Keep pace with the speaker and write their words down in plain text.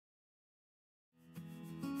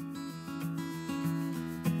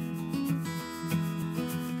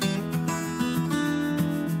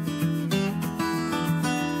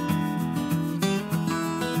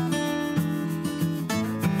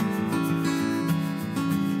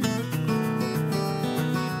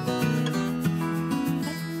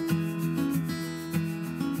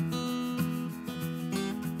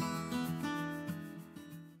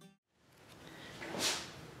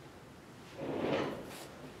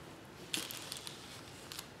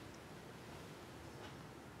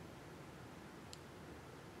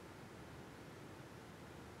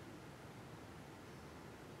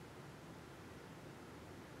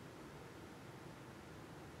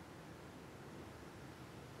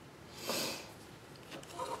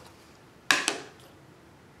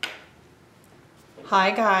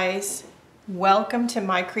Hi guys, welcome to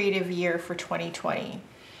my creative year for 2020.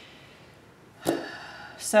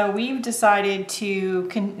 So we've decided to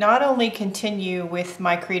not only continue with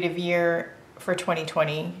my creative year for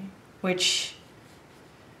 2020, which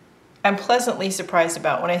I'm pleasantly surprised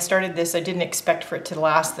about. When I started this, I didn't expect for it to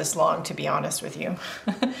last this long, to be honest with you.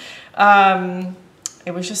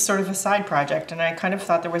 It was just sort of a side project, and I kind of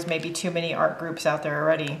thought there was maybe too many art groups out there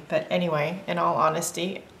already. But anyway, in all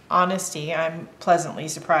honesty, I'm pleasantly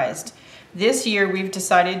surprised. This year we've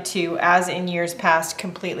decided to, as in years past,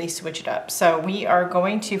 completely switch it up. So we are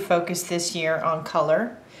going to focus this year on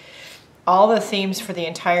color. All the themes for the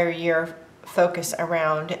entire year focus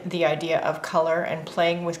around the idea of color and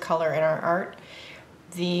playing with color in our art.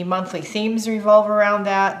 The monthly themes revolve around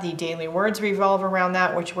that. The daily words revolve around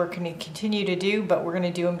that, which we're going to continue to do, but we're going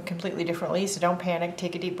to do them completely differently, so don't panic,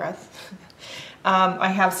 take a deep breath. I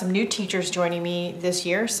have some new teachers joining me this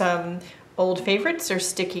year. Some old favorites are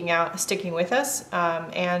sticking with us,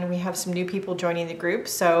 and we have some new people joining the group.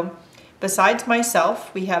 So besides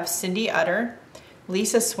myself, we have Cindy Utter,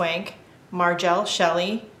 Lisa Swank, Margelle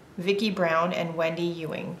Shelley, Vicki Brown, and Wendy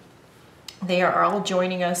Ewing. They are all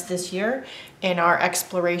joining us this year in our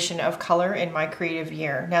exploration of color in my creative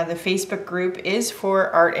year. Now, the Facebook group is for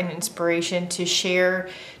art and inspiration, to share,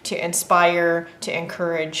 to inspire, to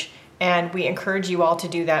encourage, and we encourage you all to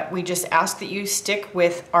do that. We just ask that you stick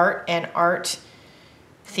with art and art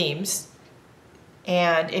themes,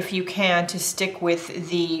 and if you can, to stick with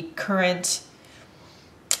the current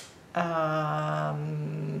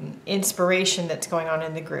inspiration that's going on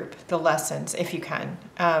in the group, the lessons, if you can.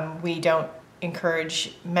 We don't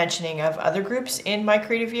encourage mentioning of other groups in my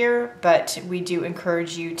creative year, but we do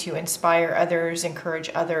encourage you to inspire others,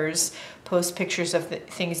 encourage others, post pictures of the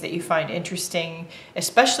things that you find interesting,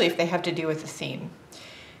 especially if they have to do with the theme.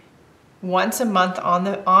 Once a month on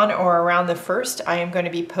or around the 1st, I am going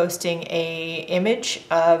to be posting an image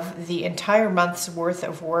of the entire month's worth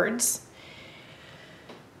of words.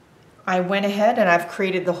 I went ahead and I've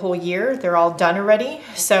created the whole year. They're all done already.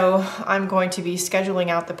 So I'm going to be scheduling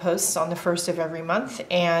out the posts on the 1st of every month,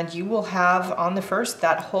 and you will have on the 1st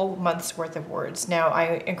that whole month's worth of words. Now,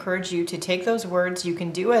 I encourage you to take those words. You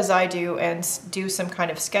can do as I do and do some kind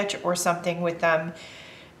of sketch or something with them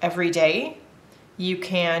every day. You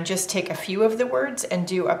can just take a few of the words and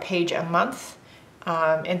do a page a month,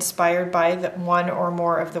 inspired by one or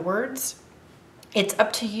more of the words. It's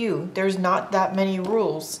up to you. There's not that many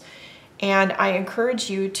rules. And I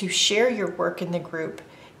encourage you to share your work in the group.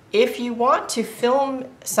 If you want to film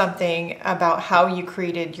something about how you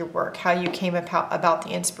created your work, how you came about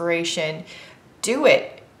the inspiration, do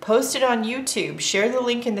it. Post it on YouTube. Share the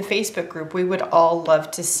link in the Facebook group. We would all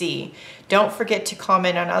love to see. Don't forget to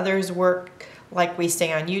comment on others' work, like we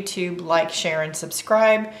say on YouTube, like, share, and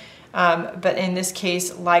subscribe. But in this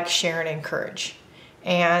case, like, share, and encourage.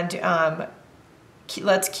 And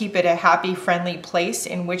let's keep it a happy, friendly place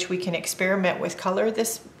in which we can experiment with color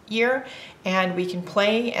this year, and we can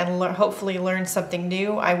play and hopefully learn something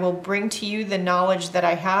new. I will bring to you the knowledge that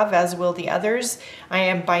I have, as will the others. I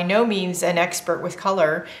am by no means an expert with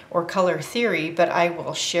color or color theory, but I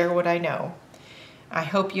will share what I know. I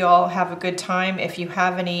hope you all have a good time. If you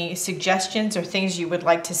have any suggestions or things you would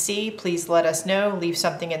like to see, please let us know. Leave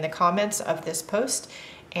something in the comments of this post.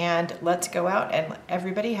 And let's go out and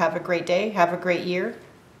everybody have a great day, have a great year.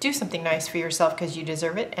 Do something nice for yourself because you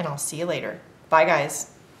deserve it, and I'll see you later. Bye,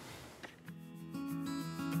 guys.